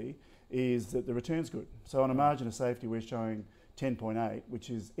healthy, is that the return's good. So on a margin of safety, we're showing 10.8, which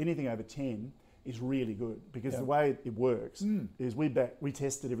is anything over 10 is really good because the way it works is we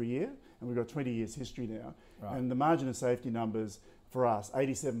test it every year, and we've got 20 years history now. Right. And the margin of safety numbers for us,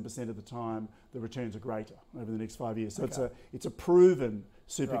 87% of the time, the returns are greater over the next 5 years. So it's a proven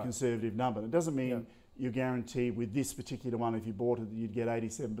super conservative number. It doesn't mean you're guaranteed with this particular one, if you bought it, that you'd get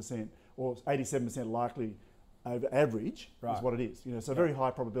 87% or 87% likely over average is what it is. So very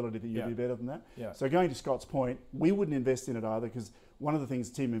high probability that you'd be better than that. Yeah. So going to Scott's point, we wouldn't invest in it either because one of the things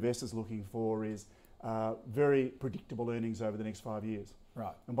Team Investors looking for is very predictable earnings over the next 5 years.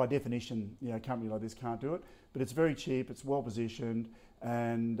 Right. And by definition, a company like this can't do it. But it's very cheap, it's well positioned,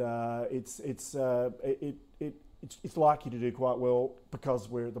 and it's likely to do quite well because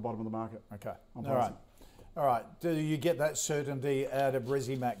we're at the bottom of the market. Okay. All right. Do you get that certainty out of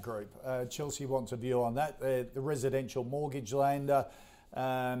Resimac Group? Chelsea wants a view on that. The residential mortgage lender,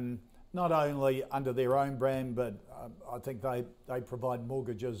 not only under their own brand, but I think they provide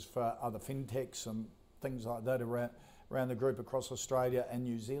mortgages for other fintechs and things like that around the group across Australia and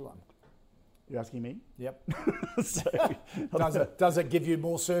New Zealand. You're asking me? Yep. Does it give you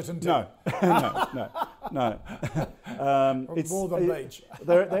more certainty? No. It's more than Beach.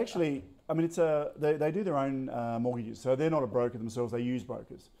 They actually, I mean, they do their own mortgages, so they're not a broker themselves. They use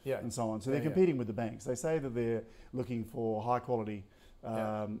brokers and so on. So they're competing with the banks. They say that they're looking for high quality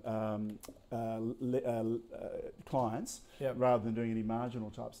clients rather than doing any marginal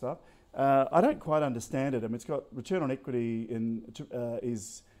type stuff. I don't quite understand it. I mean, it's got return on equity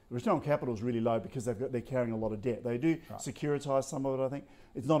return on capital is really low because they're carrying a lot of debt. They do securitize some of it. I think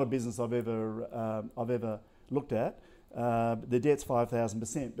it's not a business I've ever looked at. The debt's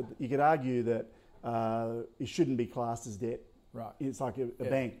 5,000%, but you could argue that it shouldn't be classed as debt. Right. It's like a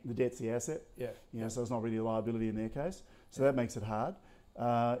bank. The debt's the asset. So it's not really a liability in their case. So that makes it hard.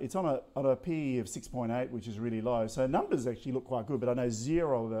 It's on a PE of 6.8, which is really low. So numbers actually look quite good, but I know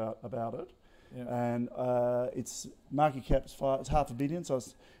zero about it. Yeah. And its market cap's it's $500 million, so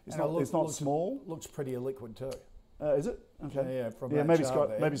it's not small. Looks pretty illiquid too. Is it? Okay. Maybe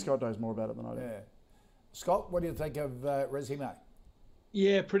Scott knows more about it than I do. Yeah. Scott, what do you think of Resimac?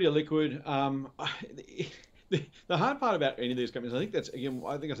 Yeah, pretty illiquid. The hard part about any of these companies, I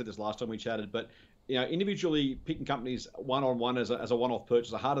think I said this last time we chatted, but individually picking companies one-on-one as a one-off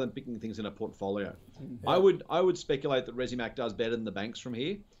purchase are harder than picking things in a portfolio. Yeah. I would speculate that Resimac does better than the banks from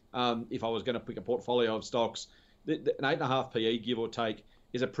here. If I was going to pick a portfolio of stocks, an 8.5 PE, give or take,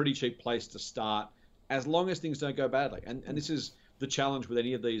 is a pretty cheap place to start as long as things don't go badly. And this is the challenge with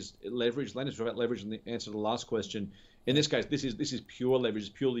any of these leverage lenders. About leverage in the answer to the last question. In this case, this is pure leverage,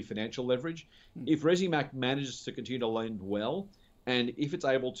 it's purely financial leverage. If Resimac manages to continue to lend well, and if it's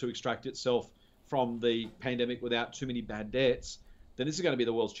able to extract itself from the pandemic without too many bad debts, then this is going to be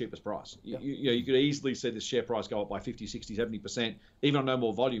the world's cheapest price. You could easily see the share price go up by 50, 60, 70%, even on no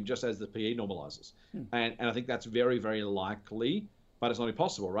more volume, just as the PE normalizes. And I think that's very, very likely but it's not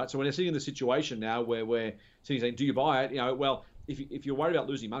impossible, right? So when we're sitting in the situation now where we're sitting saying, do you buy it? Well, if you're worried about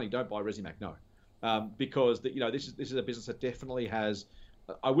losing money, don't buy Resimac, no. Because this is a business that definitely has,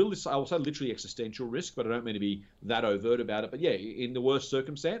 I will say literally existential risk, but I don't mean to be that overt about it. But yeah, in the worst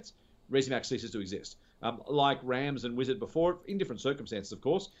circumstance, Resimac ceases to exist. Like Rams and Wizard before, in different circumstances, of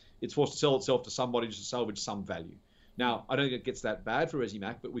course, it's forced to sell itself to somebody just to salvage some value. Now, I don't think it gets that bad for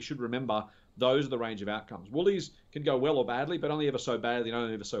Resimac, but we should remember those are the range of outcomes. Woolies can go well or badly, but only ever so badly and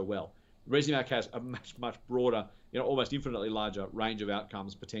only ever so well. Resimac has a much, much broader, almost infinitely larger range of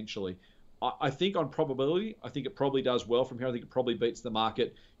outcomes potentially. I think on probability, I think it probably does well from here. I think it probably beats the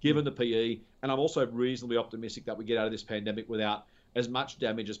market given the PE. And I'm also reasonably optimistic that we get out of this pandemic without as much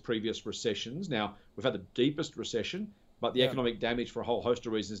damage as previous recessions. Now, we've had the deepest recession, but the economic damage for a whole host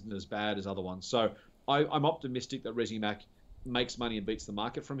of reasons isn't as bad as other ones. So I'm optimistic that Resimac makes money and beats the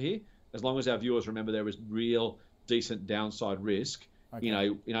market from here, as long as our viewers remember there is real decent downside risk. Okay.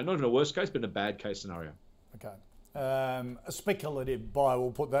 Not in a worst case, but in a bad case scenario. Okay. A speculative buy,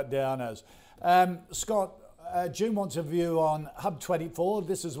 we'll put that down as. Scott, June wants a view on Hub24.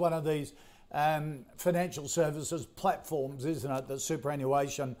 This is one of these financial services platforms, isn't it, that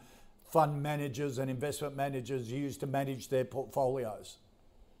superannuation fund managers and investment managers use to manage their portfolios.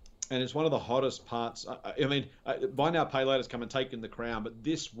 And it's one of the hottest parts. Buy now, pay later's come and taken the crown, but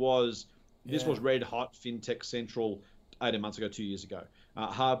this was red hot FinTech Central 18 months ago, 2 years ago.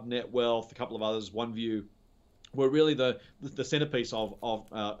 Hub, NetWealth, a couple of others, OneView, were really the centerpiece of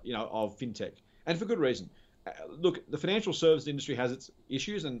FinTech, and for good reason. Look, the financial services industry has its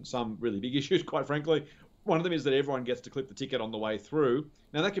issues and some really big issues, quite frankly. One of them is that everyone gets to clip the ticket on the way through.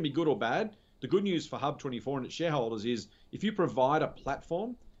 Now, that can be good or bad. The good news for Hub24 and its shareholders is if you provide a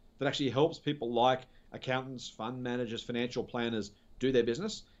platform that actually helps people like accountants, fund managers, financial planners do their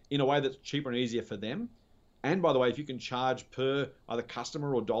business in a way that's cheaper and easier for them. And by the way, if you can charge per either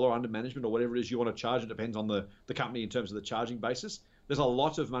customer or dollar under management or whatever it is you want to charge, it depends on the company in terms of the charging basis. There's a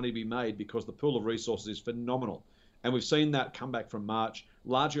lot of money to be made because the pool of resources is phenomenal. And we've seen that come back from March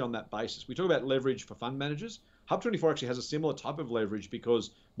largely on that basis. We talk about leverage for fund managers. Hub24 actually has a similar type of leverage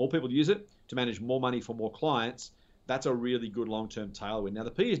because more people use it to manage more money for more clients. That's a really good long-term tailwind. Now,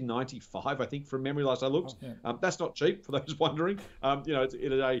 the P is 95, I think, from memory last I looked. Oh, yeah. That's not cheap for those wondering.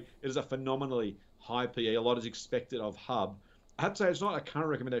 It is a phenomenally high PE. A lot is expected of Hub. I have to say it's not a current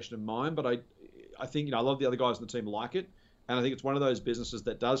recommendation of mine, but I think a lot of the other guys on the team like it. And I think it's one of those businesses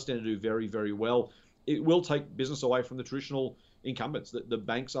that does tend to do very, very well. It will take business away from the traditional incumbents. The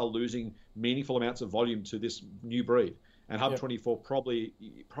banks are losing meaningful amounts of volume to this new breed. And Hub24 probably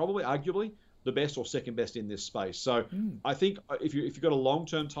arguably the best or second best in this space. So I think if you've got a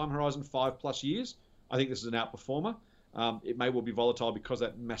long-term time horizon, 5+ years, I think this is an outperformer. It may well be volatile because of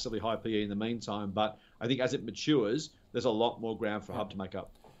that massively high PE in the meantime, but I think as it matures, there's a lot more ground for Hub to make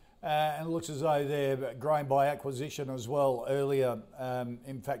up. And it looks as though they're growing by acquisition as well. Earlier,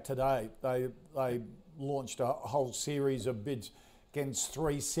 in fact today, they launched a whole series of bids against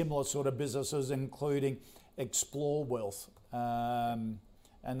 3 similar sort of businesses, including Explore Wealth. And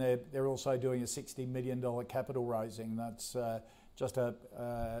they're also doing a $60 million capital raising. That's just 2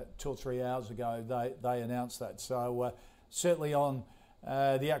 or 3 hours ago they announced that. So certainly on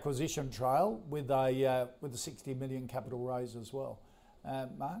the acquisition trail with a $60 million capital raise as well.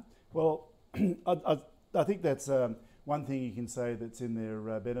 Mark? Well, I think that's one thing you can say that's in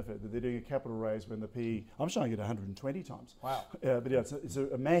their benefit, that they're doing a capital raise when the PE, I'm showing it 120 times. Wow. But yeah, it's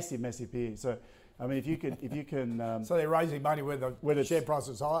a massive PE. So, I mean, if you can. So they're raising money when the share price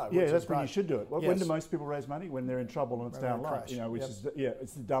is higher. Yeah, that's when you should do it. When do most people raise money? When they're in trouble and it's down low. Which is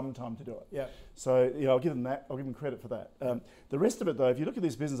it's the dumb time to do it. Yeah. So I'll give them that. I'll give them credit for that. The rest of it, though, if you look at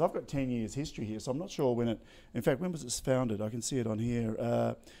this business, I've got 10 years history here, so I'm not sure when it. In fact, when was it founded? I can see it on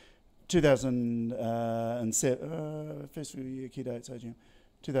here. 2007. First year key dates, AGM.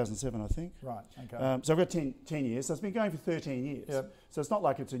 2007, I think. Right, okay. So I've got 10 years. So it's been going for 13 years. Yep. So it's not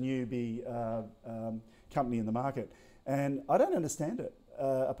like it's a newbie company in the market. And I don't understand it,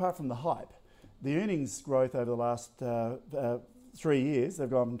 apart from the hype. The earnings growth over the last 3 years, they've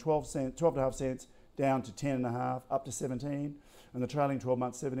gone from 12.5 cents down to 10.5, up to 17, and the trailing 12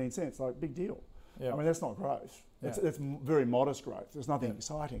 months, 17 cents. Like, big deal. Yep. I mean, that's not growth. Yep. It's very modest growth. There's nothing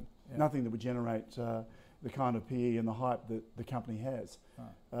exciting, nothing that would generate the kind of PE and the hype that the company has.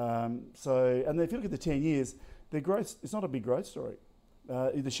 Right. And if you look at the 10 years, their growth, it's not a big growth story.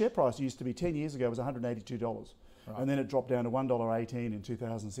 The share price used to be 10 years ago was $182, right. And then it dropped down to $1.18 in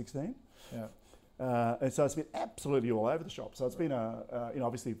 2016. Yeah. And so it's been absolutely all over the shop. So it's been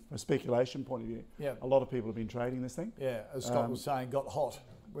obviously from a speculation point of view. Yeah. A lot of people have been trading this thing. Yeah, as Scott was saying, got hot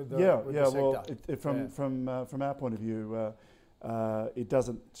with the sector. Well, from our point of view, it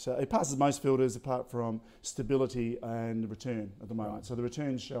doesn't. It passes most filters apart from stability and return at the moment. Right. So the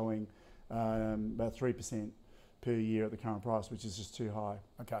return's showing about 3% per year at the current price, which is just too high.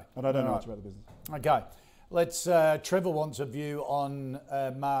 Okay. And I don't know much about the business. Okay. Let's. Trevor wants a view on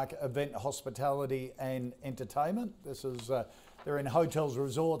Mark Event Hospitality and Entertainment. This is they're in hotels,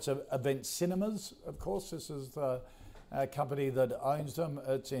 resorts, event cinemas. Of course, this is the company that owns them.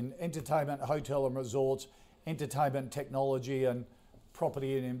 It's in entertainment, hotel and resorts, entertainment technology, and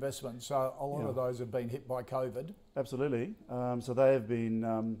property and investment. So a lot of those have been hit by COVID. Absolutely. So they have been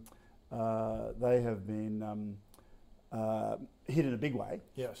hit in a big way.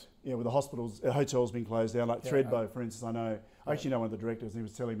 Yes. You know, with the hospitals, hotels being closed down, like Thredbo, for instance. I actually know one of the directors. He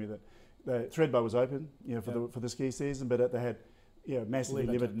was telling me that Thredbo was open, for the ski season, but they had massively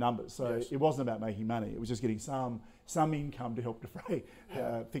limited numbers. So it wasn't about making money. It was just getting some income to help defray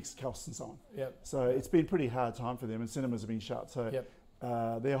fixed costs and so on. Yep. So it's been a pretty hard time for them, and cinemas have been shut. So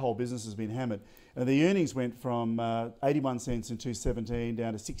their whole business has been hammered. And the earnings went from 81 cents in 2017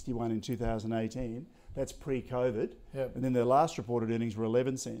 down to 61 in 2018. That's pre-COVID. Yep. And then their last reported earnings were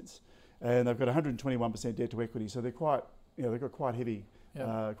 11 cents. And they've got 121% debt to equity. So they're they've got quite a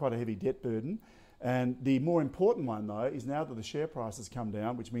heavy debt burden. And the more important one, though, is now that the share price has come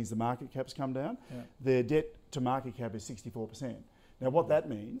down, which means the market cap's come down, their debt to market cap is 64%. Now, what that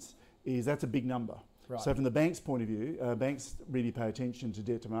means is that's a big number. Right. So from the bank's point of view, banks really pay attention to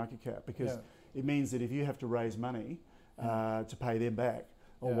debt to market cap because it means that if you have to raise money to pay them back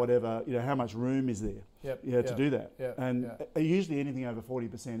or whatever, how much room is there to do that. And usually anything over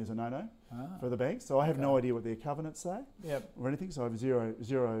 40% is a no-no for the banks. So I have no idea what their covenants say or anything. So I have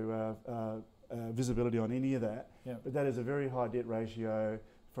zero visibility on any of that. But that is a very high debt ratio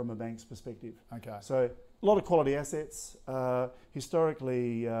from a bank's perspective. Okay. So a lot of quality assets.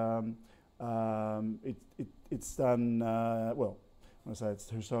 Historically, it's done well. When I say it's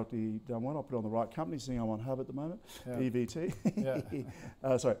historically done well, I'll put it on the right company, seeing I'm on Hub at the moment, EVT.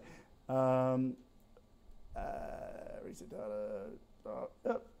 Sorry. Recent data.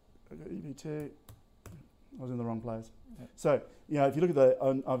 I got EVT. I was in the wrong place. So, if you look at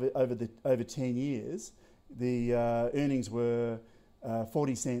over 10 years, the earnings were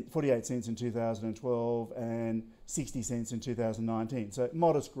 48 cents in 2012 and 60 cents in 2019. So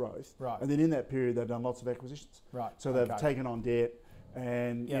modest growth. Right. And then in that period, they've done lots of acquisitions. Right. So they've taken on debt,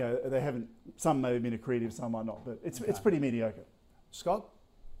 and they haven't. Some may have been accretive, some might not, but it's pretty mediocre. Scott?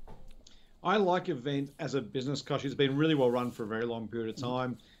 I like Event as a business, Kosh. It's been really well run for a very long period of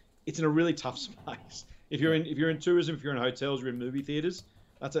time. It's in a really tough space. If you're in tourism, if you're in hotels, you're in movie theaters,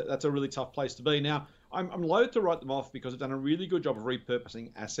 that's a really tough place to be. Now, I'm loath to write them off because they've done a really good job of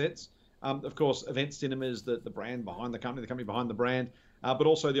repurposing assets. Of course, Event Cinema is the brand behind the company behind the brand, but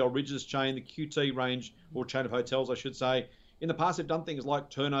also the old Ridges chain, the QT range, or chain of hotels, I should say. In the past, they've done things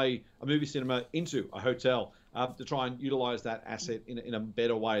like turn a movie cinema into a hotel to try and utilise that asset in a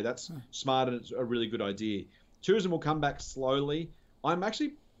better way. That's smart, and it's a really good idea. Tourism will come back slowly. I'm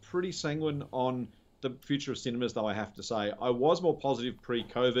actually pretty sanguine on the future of cinemas, though, I have to say. I was more positive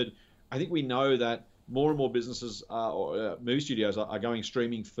pre-COVID. I think we know that more and more businesses or movie studios are going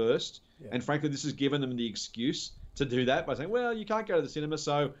streaming first. And frankly, this has given them the excuse to do that by saying, well, you can't go to the cinema,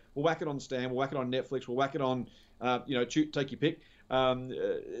 so we'll whack it on Stan, we'll whack it on Netflix, we'll whack it on, take your pick.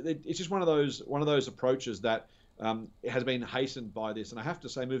 It's just one of those approaches that has been hastened by this. And I have to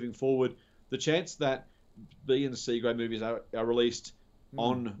say, moving forward, the chance that B and C grade movies are released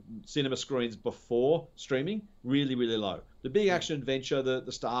on cinema screens before streaming, really, really low. The big action adventure,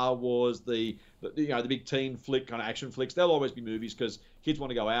 the Star Wars, the big teen flick kind of action flicks, they'll always be movies because kids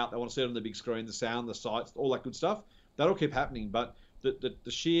want to go out, they want to see it on the big screen, the sound, the sights, all that good stuff. That'll keep happening, but the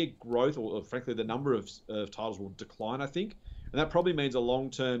sheer growth, or frankly the number of titles will decline, I think, and that probably means a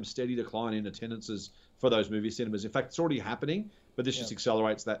long-term steady decline in attendances for those movie cinemas. In fact, it's already happening, but this just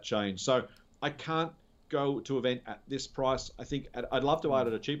accelerates that change. So I can't go to Event at this price. I think I'd love to buy it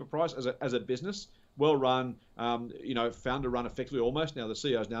at a cheaper price as a business, well run, founder run effectively almost. Now the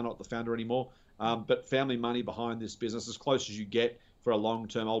CEO is now not the founder anymore, but family money behind this business, as close as you get for a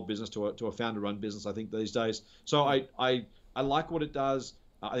long-term old business to a founder-run business, I think, these days. So I like what it does.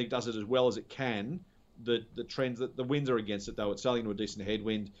 I think it does it as well as it can. The trends, that the winds are against it, though. It's selling to a decent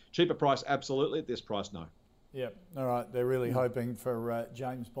headwind. Cheaper price, absolutely. At this price, no. Yep. All right. They're really hoping for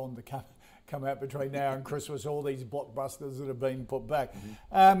James Bond to come out between now and Christmas, all these blockbusters that have been put back.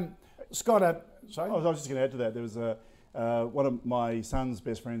 Scott, sorry? I was just going to add to that. There was one of my son's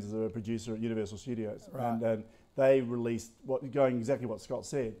best friends is a producer at Universal Studios, and they released, going exactly what Scott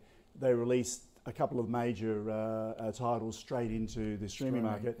said, they released a couple of major titles straight into the streaming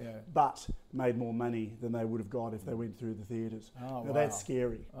market, yeah. but made more money than they would have got if they went through the theatres. Oh, now, that's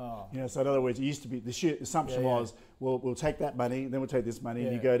scary. Oh. So in other words, it used to be the assumption was, well, we'll take that money, then we'll take this money,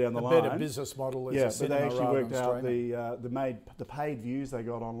 and you go down the line. The better business model is but they actually worked out streaming. the paid views they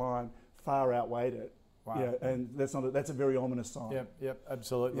got online far outweighed it. Wow. Yeah, and that's a very ominous sign. Yep,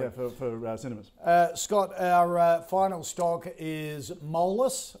 absolutely. Yeah, for cinemas. Scott, our final stock is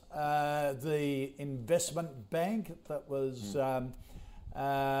Moelis, the investment bank that was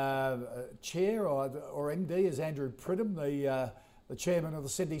chair or MD is Andrew Pridham, the chairman of the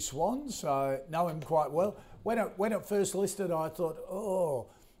Sydney Swans. So I know him quite well. When it first listed, I thought, oh,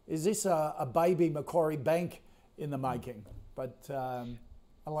 is this a baby Macquarie Bank in the making? But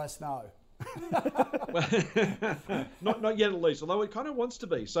alas, no. not yet at least, although it kind of wants to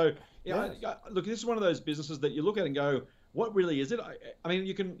be. So, look, this is one of those businesses that you look at and go, what really is it? I mean,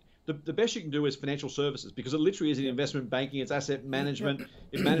 you can the best you can do is financial services, because it literally is in investment banking, it's asset management,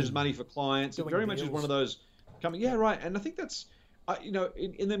 it manages money for clients. It very much is one of those coming. Yeah, right. And I think that's, in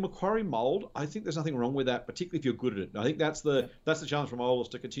the Macquarie mould, I think there's nothing wrong with that, particularly if you're good at it. And I think that's the challenge for Moelis,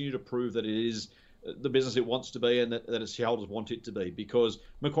 to continue to prove that it is the business it wants to be and that its shareholders want it to be, because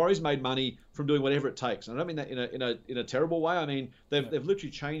Macquarie's made money from doing whatever it takes. And I don't mean that in a terrible way. I mean, they've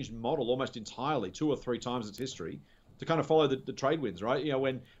literally changed model almost entirely 2 or 3 times its history to kind of follow the trade winds, right?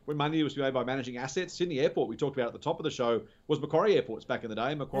 When money was made by managing assets, Sydney Airport, we talked about at the top of the show, was Macquarie Airports back in the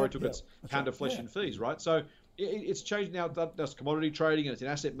day. Macquarie took its pound of flesh and fees, right? So it's changed now. That's commodity trading, and it's in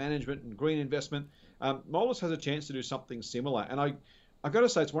asset management and green investment. Moelis has a chance to do something similar. And I've got to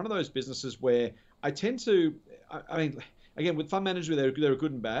say, it's one of those businesses where I tend to, I mean, again, with fund managers, they're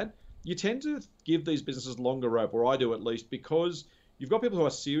good and bad. You tend to give these businesses longer rope, or I do at least, because you've got people who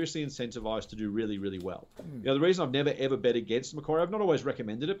are seriously incentivized to do really, really well. The reason I've never, ever bet against Macquarie, I've not always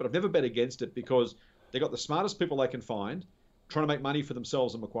recommended it, but I've never bet against it because they've got the smartest people they can find trying to make money for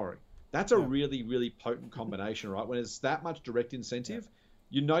themselves and Macquarie. That's a really, really potent combination, right? When there's that much direct incentive,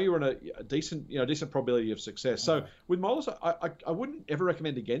 you're in a decent probability of success. So with Moelis, I wouldn't ever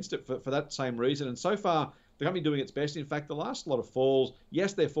recommend against it for that same reason. And so far, the company doing its best. In fact, the last lot of falls,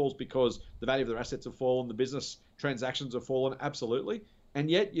 yes, they're falls because the value of their assets have fallen, the business transactions have fallen, absolutely. And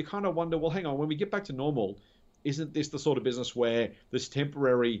yet you kind of wonder, well, hang on, when we get back to normal, isn't this the sort of business where this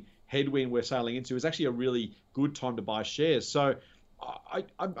temporary headwind we're sailing into is actually a really good time to buy shares? So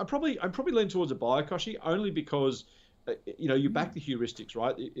I'm probably leaning towards a buy, Koshi, only because you back the heuristics,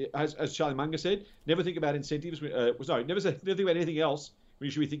 right? As Charlie Munger said, never think about incentives. Never think about anything else when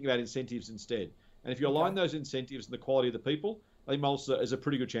you should be thinking about incentives instead. And if you align those incentives and the quality of the people, I think Moelis has a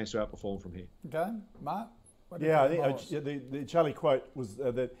pretty good chance to outperform from here. Okay, Mark? I think the Charlie quote was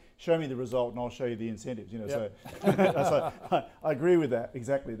that, show me the result and I'll show you the incentives. So I agree with that,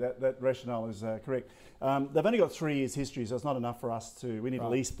 exactly. That rationale is correct. They've only got 3 years history, so it's not enough for us we need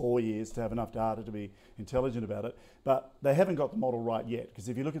at least 4 years to have enough data to be intelligent about it. But they haven't got the model right yet, because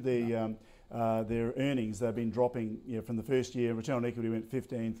if you look at their earnings, they've been dropping from the first year. Return on equity went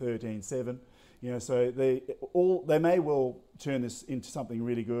 15, 13, 7. So they may well turn this into something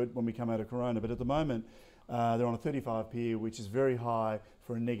really good when we come out of Corona, but at the moment, they're on a 35 PE, which is very high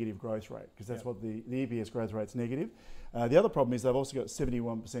for a negative growth rate, because that's what the EPS growth rate's negative. The other problem is they've also got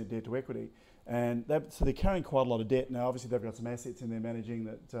 71% debt to equity, and so they're carrying quite a lot of debt. Now, obviously, they've got some assets in their managing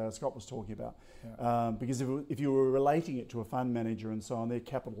that Scott was talking about, because if you were relating it to a fund manager and so on, they're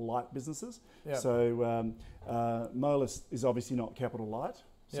capital light businesses. So Moelis is obviously not capital light.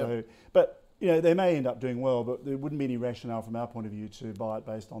 So, but they may end up doing well, but there wouldn't be any rationale from our point of view to buy it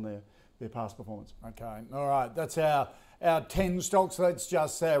based on their past performance. Okay, all right. That's our 10 stocks. Let's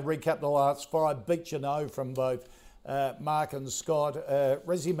just recap the last 5. Beat from both Mark and Scott.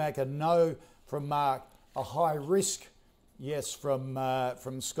 Resimac, a no from Mark. A high risk, yes from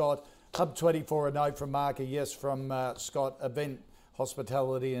Scott. Hub24, a no from Mark. A yes from Scott. Event,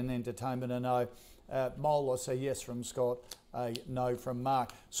 hospitality and entertainment, a no. Moelis, a yes from Scott. A no from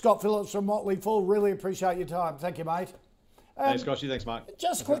Mark. Scott Phillips from Motley Fool, really appreciate your time. Thank you, mate. Thanks, Koshi. Thanks, Mark.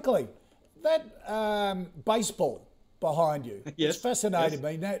 Just quickly, that baseball behind you, it's fascinated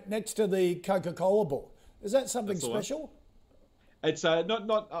me, next to the Coca-Cola ball. Is that something special? It's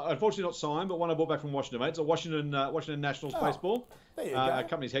not unfortunately not signed, but one I bought back from Washington, mate. It's a Washington Nationals baseball. There you go. Our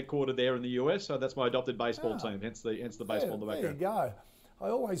company's headquartered there in the US, so that's my adopted baseball team, hence the baseball in the background. There you go. I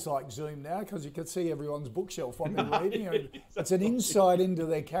always like Zoom now because you can see everyone's bookshelf on the reading. It's an insight into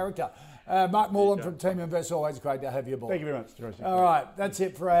their character. Mark Moreland from Team Invest, always great to have you aboard. Thank you very much, Tracy. All right, that's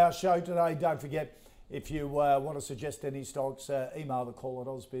it for our show today. Don't forget, if you want to suggest any stocks, email the call at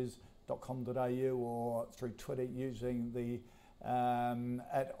ausbiz.com.au or through Twitter using the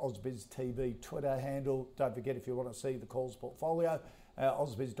at Ausbiz TV Twitter handle. Don't forget, if you want to see the calls portfolio,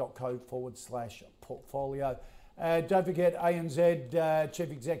 ausbiz.co/portfolio. Don't forget, ANZ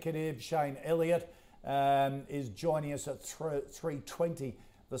Chief Executive Shane Elliott is joining us at 3:20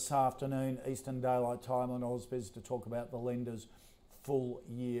 this afternoon, Eastern Daylight Time on Ausbiz, to talk about the lenders' full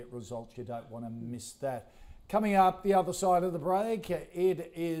year results. You don't want to miss that. Coming up the other side of the break,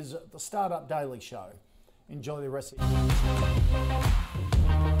 it is the Startup Daily Show. Enjoy the rest of